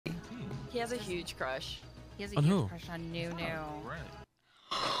He has a huge crush. He has a On huge who? crush on Nunu. Oh,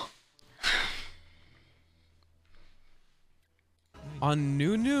 right. On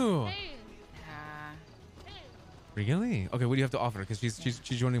Nunu. Yeah. Really? Okay, what do you have to offer? Because she's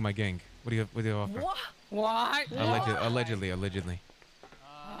joining my gang. What do you offer? What? Allegedly. What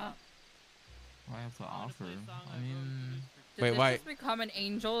I have to offer? I mean, Did Wait, this why? just become an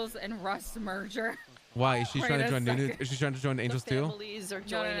Angels and Rust merger? Why is she Wait trying to a join Nunu? second. Is she trying to join the Angels too? Families are No,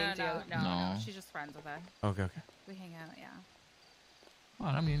 joining no, together. no. She's just friends with her. Okay. We hang out, yeah.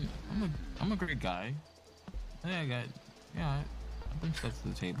 well, I mean, I'm a great guy. I bring stuff to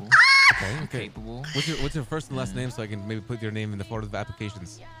the table. I'm Okay. capable. What's your first and last name so I can maybe put your name in the photo of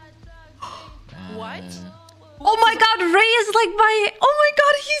applications? What? Oh my god, Ray is like my... Oh my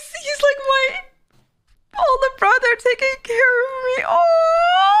god, he's like my older brother taking care of me. Oh!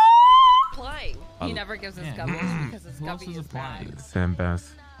 Applying. He never gives us gummies because his Who else gummy is is bad. applying? Sam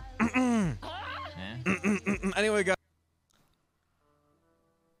Bass. Yeah. Anyway, guys.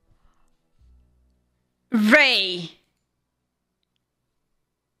 Ray.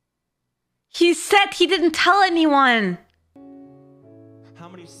 He said he didn't tell anyone. How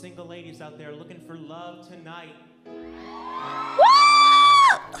many single ladies out there looking for love tonight?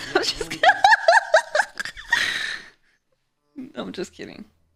 What? I'm just kidding.